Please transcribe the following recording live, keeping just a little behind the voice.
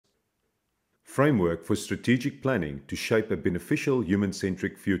Framework for Strategic Planning to Shape a Beneficial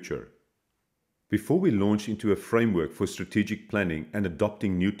Human-Centric Future. Before we launch into a framework for strategic planning and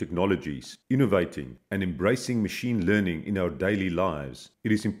adopting new technologies, innovating and embracing machine learning in our daily lives,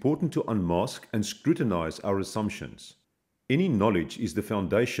 it is important to unmask and scrutinize our assumptions. Any knowledge is the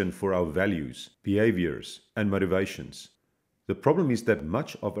foundation for our values, behaviors, and motivations. The problem is that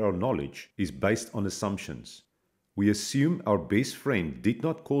much of our knowledge is based on assumptions. We assume our best friend did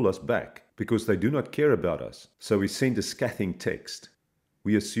not call us back because they do not care about us, so we send a scathing text.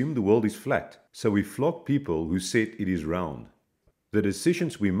 We assume the world is flat, so we flock people who said it is round. The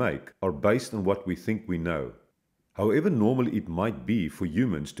decisions we make are based on what we think we know. However normal it might be for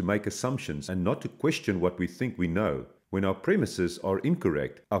humans to make assumptions and not to question what we think we know, when our premises are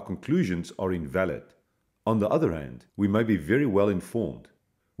incorrect, our conclusions are invalid. On the other hand, we may be very well informed.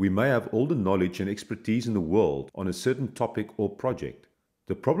 We may have all the knowledge and expertise in the world on a certain topic or project.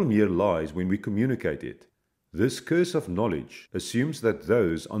 The problem here lies when we communicate it. This curse of knowledge assumes that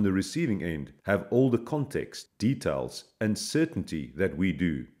those on the receiving end have all the context, details, and certainty that we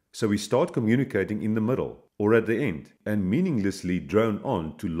do. So we start communicating in the middle, or at the end, and meaninglessly drone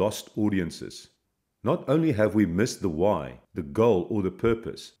on to lost audiences. Not only have we missed the why, the goal, or the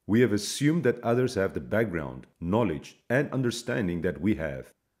purpose, we have assumed that others have the background, knowledge, and understanding that we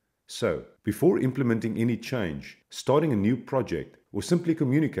have. So, before implementing any change, starting a new project, or simply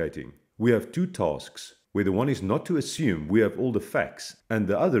communicating, we have two tasks, where the one is not to assume we have all the facts, and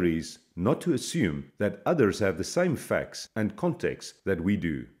the other is not to assume that others have the same facts and context that we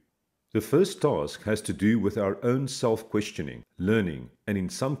do. The first task has to do with our own self-questioning, learning, and in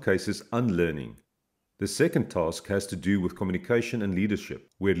some cases unlearning. The second task has to do with communication and leadership,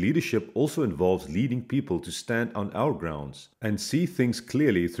 where leadership also involves leading people to stand on our grounds and see things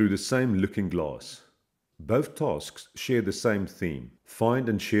clearly through the same looking glass. Both tasks share the same theme: find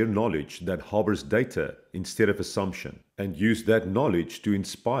and share knowledge that harbors data instead of assumption, and use that knowledge to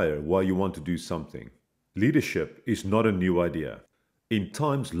inspire why you want to do something. Leadership is not a new idea. In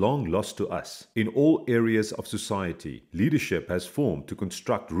times long lost to us, in all areas of society, leadership has formed to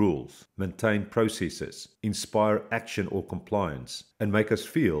construct rules, maintain processes, inspire action or compliance, and make us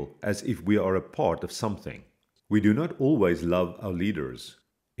feel as if we are a part of something. We do not always love our leaders.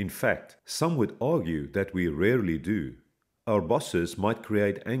 In fact, some would argue that we rarely do. Our bosses might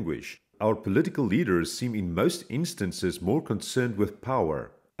create anguish. Our political leaders seem in most instances more concerned with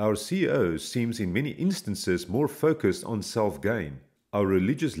power. Our CEOs seem in many instances more focused on self-gain. Our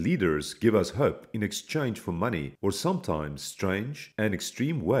religious leaders give us hope in exchange for money or sometimes strange and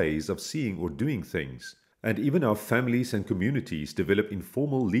extreme ways of seeing or doing things. And even our families and communities develop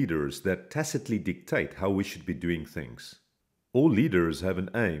informal leaders that tacitly dictate how we should be doing things. All leaders have an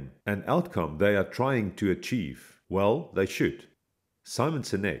aim, an outcome they are trying to achieve. Well, they should. Simon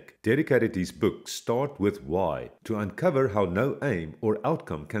Sinek dedicated his book Start With Why to uncover how no aim or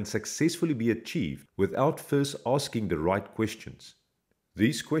outcome can successfully be achieved without first asking the right questions.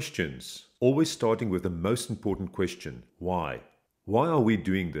 These questions, always starting with the most important question, why? Why are we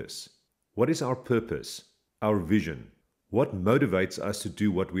doing this? What is our purpose? Our vision? What motivates us to do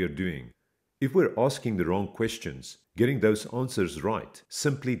what we are doing? If we're asking the wrong questions, getting those answers right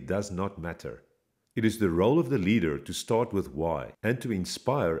simply does not matter. It is the role of the leader to start with why and to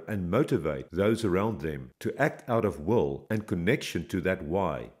inspire and motivate those around them to act out of will and connection to that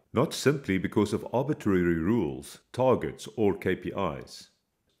why, not simply because of arbitrary rules, targets, or KPIs.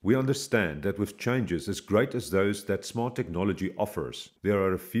 We understand that with changes as great as those that smart technology offers, there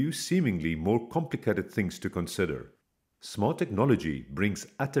are a few seemingly more complicated things to consider. Smart technology brings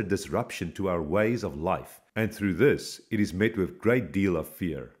utter disruption to our ways of life, and through this, it is met with a great deal of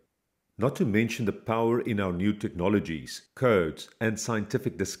fear. Not to mention the power in our new technologies, codes, and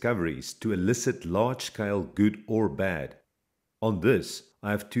scientific discoveries to elicit large-scale good or bad. On this, I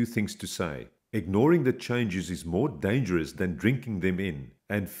have two things to say. Ignoring the changes is more dangerous than drinking them in,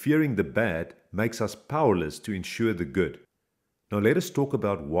 and fearing the bad makes us powerless to ensure the good. Now let us talk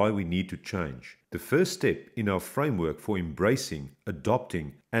about why we need to change. The first step in our framework for embracing,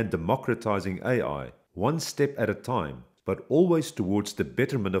 adopting, and democratizing AI, one step at a time, but always towards the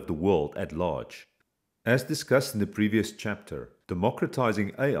betterment of the world at large. As discussed in the previous chapter,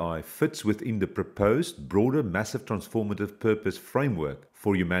 democratizing AI fits within the proposed broader massive transformative purpose framework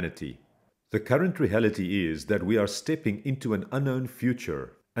for humanity. The current reality is that we are stepping into an unknown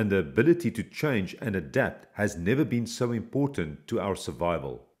future, and the ability to change and adapt has never been so important to our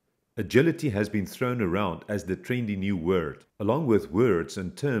survival. Agility has been thrown around as the trendy new word, along with words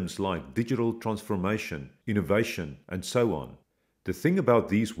and terms like digital transformation, innovation, and so on. The thing about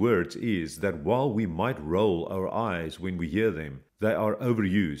these words is that while we might roll our eyes when we hear them, they are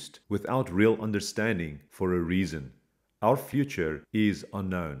overused without real understanding for a reason. Our future is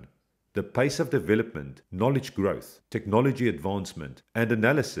unknown. The pace of development, knowledge growth, technology advancement, and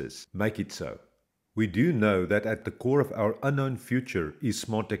analysis make it so. We do know that at the core of our unknown future is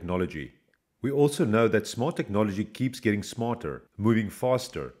smart technology. We also know that smart technology keeps getting smarter, moving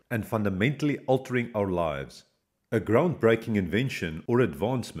faster, and fundamentally altering our lives. A groundbreaking invention or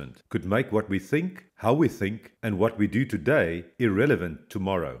advancement could make what we think, how we think, and what we do today irrelevant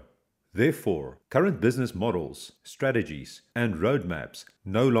tomorrow. Therefore, current business models, strategies, and roadmaps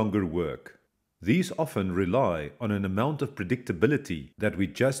no longer work. These often rely on an amount of predictability that we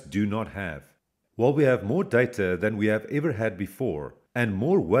just do not have. While we have more data than we have ever had before, and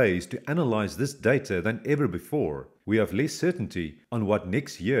more ways to analyze this data than ever before, we have less certainty on what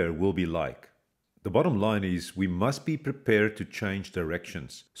next year will be like. The bottom line is we must be prepared to change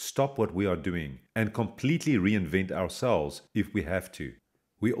directions, stop what we are doing, and completely reinvent ourselves if we have to.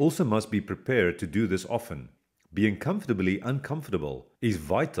 We also must be prepared to do this often. Being comfortably uncomfortable is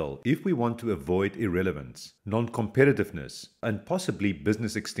vital if we want to avoid irrelevance, non-competitiveness, and possibly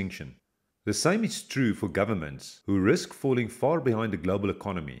business extinction. The same is true for governments who risk falling far behind the global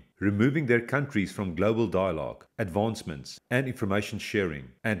economy, removing their countries from global dialogue, advancements, and information sharing,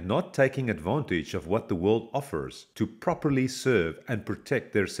 and not taking advantage of what the world offers to properly serve and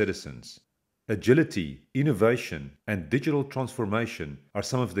protect their citizens. Agility, innovation, and digital transformation are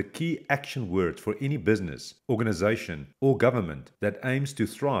some of the key action words for any business, organization, or government that aims to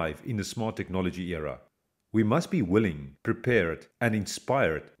thrive in the smart technology era. We must be willing, prepared, and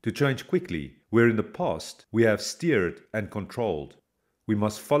inspired to change quickly, where in the past we have steered and controlled. We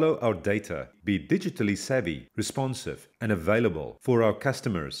must follow our data, be digitally savvy, responsive, and available for our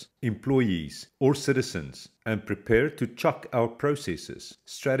customers, employees, or citizens, and prepare to chuck our processes,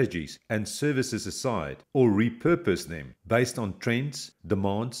 strategies, and services aside or repurpose them based on trends,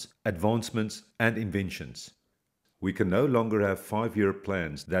 demands, advancements, and inventions. We can no longer have 5-year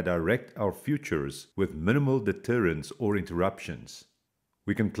plans that direct our futures with minimal deterrence or interruptions.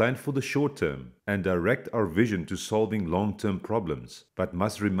 We can plan for the short term and direct our vision to solving long-term problems, but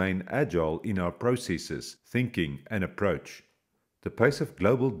must remain agile in our processes, thinking, and approach. The pace of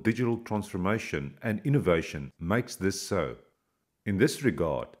global digital transformation and innovation makes this so. In this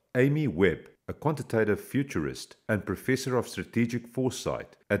regard, Amy Webb, a quantitative futurist and professor of strategic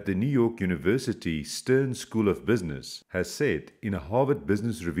foresight at the New York University Stern School of Business, has said in a Harvard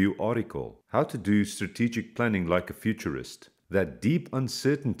Business Review article, How to Do Strategic Planning Like a Futurist, that deep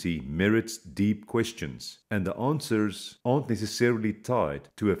uncertainty merits deep questions, and the answers aren't necessarily tied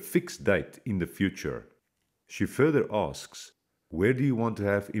to a fixed date in the future. She further asks, where do you want to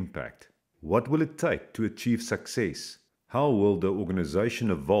have impact? What will it take to achieve success? How will the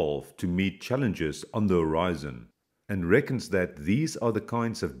organization evolve to meet challenges on the horizon? And reckons that these are the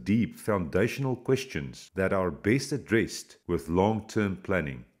kinds of deep foundational questions that are best addressed with long-term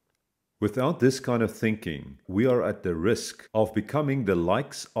planning. Without this kind of thinking, we are at the risk of becoming the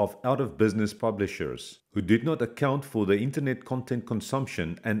likes of out-of-business publishers who did not account for the internet content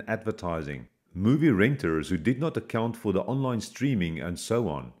consumption and advertising, movie renters who did not account for the online streaming and so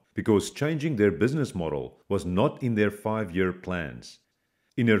on, because changing their business model was not in their 5-year plans.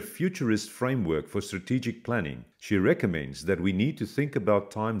 In her futurist framework for strategic planning, she recommends that we need to think about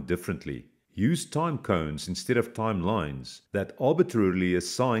time differently. Use time cones instead of timelines that arbitrarily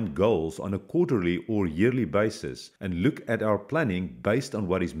assign goals on a quarterly or yearly basis and look at our planning based on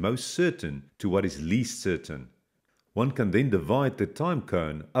what is most certain to what is least certain. One can then divide the time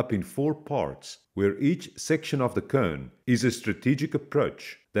cone up in 4 parts, where each section of the cone is a strategic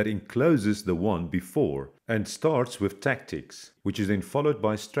approach that encloses the one before and starts with tactics, which is then followed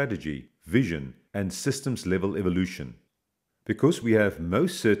by strategy, vision, and systems level evolution. Because we have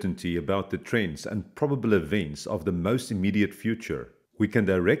most certainty about the trends and probable events of the most immediate future, we can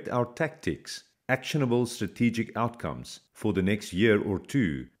direct our tactics, actionable strategic outcomes for the next year or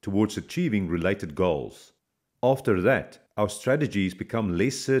two towards achieving related goals. After that, our strategies become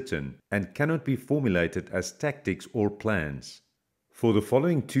less certain and cannot be formulated as tactics or plans. For the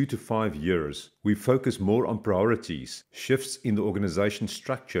following 2 to 5 years, we focus more on priorities, shifts in the organization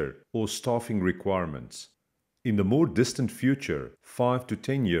structure, or staffing requirements. In the more distant future, 5 to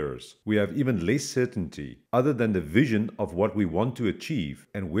 10 years, we have even less certainty other than the vision of what we want to achieve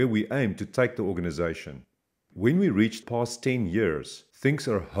and where we aim to take the organization. When we reach past 10 years, things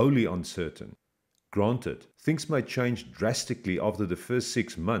are wholly uncertain. Granted, things may change drastically after the first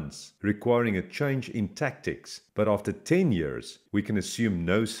 6 months, requiring a change in tactics, but after 10 years, we can assume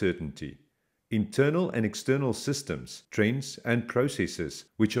no certainty. Internal and external systems, trends, and processes,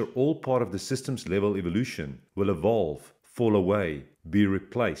 which are all part of the systems level evolution, will evolve, fall away, be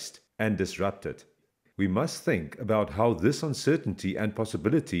replaced, and disrupted. We must think about how this uncertainty and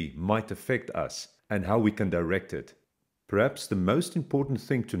possibility might affect us and how we can direct it. Perhaps the most important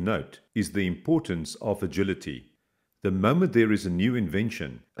thing to note is the importance of agility. The moment there is a new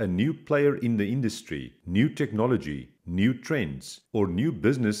invention, a new player in the industry, new technology, new trends, or new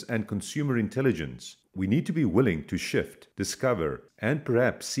business and consumer intelligence, we need to be willing to shift, discover, and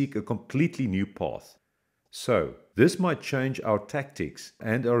perhaps seek a completely new path. So, this might change our tactics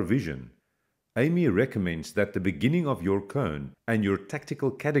and our vision. Amy recommends that the beginning of your cone and your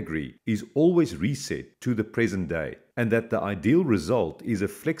tactical category is always reset to the present day, and that the ideal result is a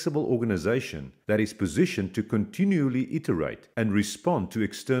flexible organization that is positioned to continually iterate and respond to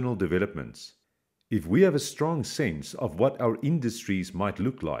external developments. If we have a strong sense of what our industries might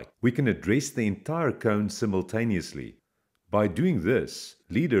look like, we can address the entire cone simultaneously. By doing this,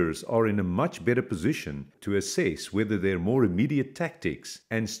 leaders are in a much better position to assess whether their more immediate tactics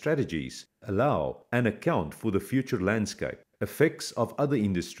and strategies allow and account for the future landscape, effects of other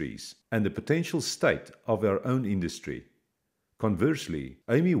industries, and the potential state of our own industry. Conversely,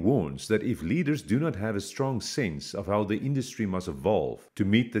 Amy warns that if leaders do not have a strong sense of how the industry must evolve to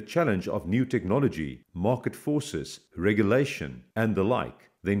meet the challenge of new technology, market forces, regulation, and the like,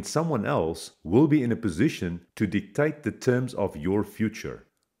 then someone else will be in a position to dictate the terms of your future.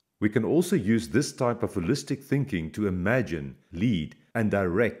 We can also use this type of holistic thinking to imagine, lead, and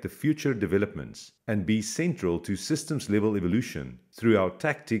direct the future developments and be central to systems-level evolution through our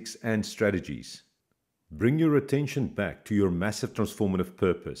tactics and strategies. Bring your attention back to your massive transformative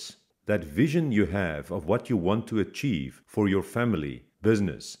purpose, that vision you have of what you want to achieve for your family,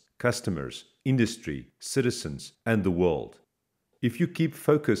 business, customers, industry, citizens, and the world. If you keep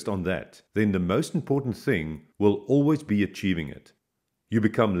focused on that, then the most important thing will always be achieving it. You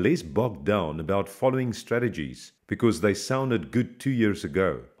become less bogged down about following strategies because they sounded good 2 years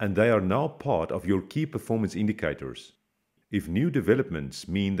ago and they are now part of your key performance indicators. If new developments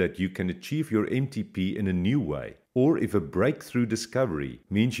mean that you can achieve your MTP in a new way, or if a breakthrough discovery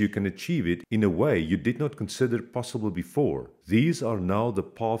means you can achieve it in a way you did not consider possible before, these are now the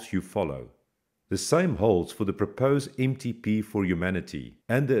paths you follow. The same holds for the proposed MTP for humanity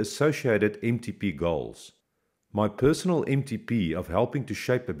and the associated MTP goals. My personal MTP of helping to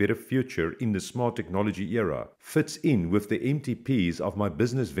shape a better future in the smart technology era fits in with the MTPs of my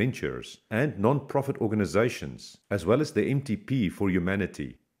business ventures and non-profit organizations, as well as the MTP for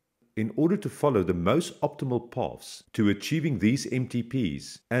humanity. In order to follow the most optimal paths to achieving these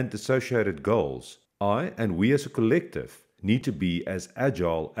MTPs and associated goals, I and we as a collective need to be as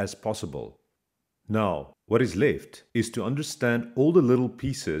agile as possible. Now, what is left is to understand all the little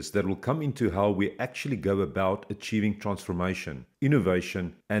pieces that will come into how we actually go about achieving transformation,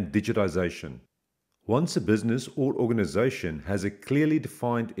 innovation, and digitization. Once a business or organization has a clearly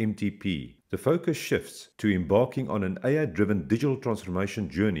defined MTP, the focus shifts to embarking on an AI-driven digital transformation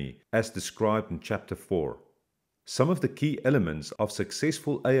journey as described in Chapter 4. Some of the key elements of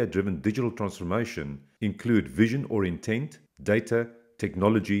successful AI-driven digital transformation include vision or intent, data,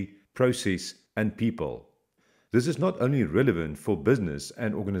 technology, process, and people. This is not only relevant for business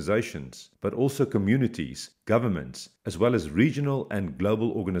and organizations, but also communities, governments, as well as regional and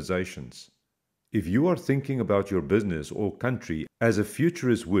global organizations. If you are thinking about your business or country as a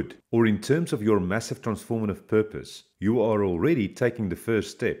futurist would, or in terms of your massive transformative purpose, you are already taking the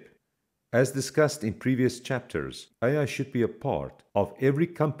first step. As discussed in previous chapters, AI should be a part of every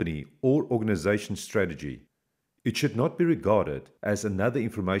company or organization strategy. It should not be regarded as another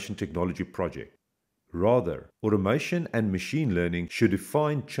information technology project. Rather, automation and machine learning should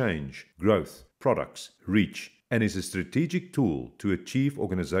define change, growth, products, reach, and is a strategic tool to achieve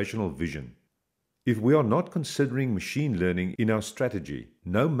organizational vision. If we are not considering machine learning in our strategy,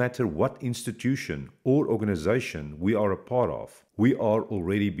 no matter what institution or organization we are a part of, we are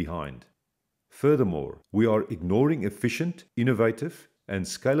already behind. Furthermore, we are ignoring efficient, innovative, and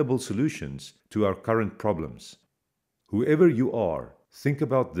scalable solutions to our current problems. Whoever you are, think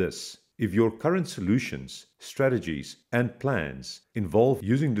about this. If your current solutions, strategies, and plans involve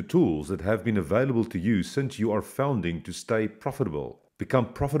using the tools that have been available to you since you are founding to stay profitable,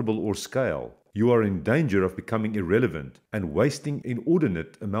 become profitable or scale, you are in danger of becoming irrelevant and wasting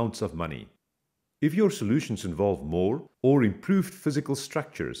inordinate amounts of money. If your solutions involve more or improved physical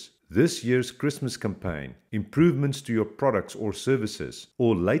structures, this year's Christmas campaign, improvements to your products or services,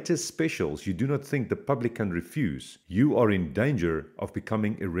 or latest specials you do not think the public can refuse, you are in danger of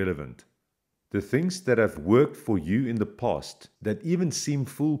becoming irrelevant. The things that have worked for you in the past, that even seem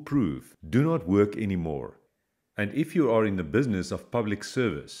foolproof, do not work anymore. And if you are in the business of public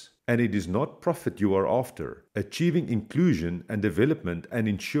service, and it is not profit you are after, achieving inclusion and development and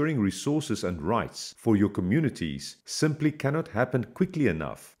ensuring resources and rights for your communities simply cannot happen quickly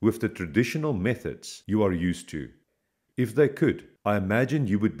enough with the traditional methods you are used to. If they could, I imagine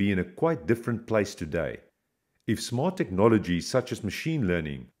you would be in a quite different place today. If smart technologies such as machine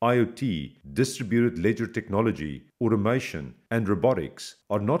learning, IoT, distributed ledger technology, automation, and robotics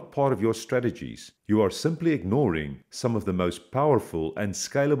are not part of your strategies, you are simply ignoring some of the most powerful and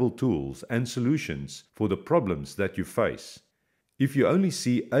scalable tools and solutions for the problems that you face. If you only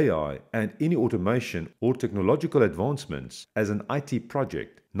see AI and any automation or technological advancements as an IT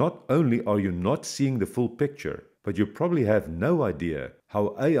project, not only are you not seeing the full picture, but you probably have no idea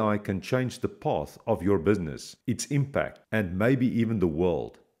how AI can change the path of your business, its impact, and maybe even the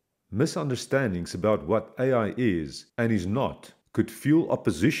world. Misunderstandings about what AI is and is not could fuel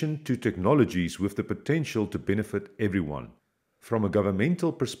opposition to technologies with the potential to benefit everyone. From a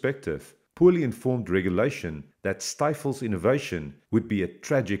governmental perspective, poorly informed regulation that stifles innovation would be a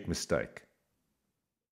tragic mistake.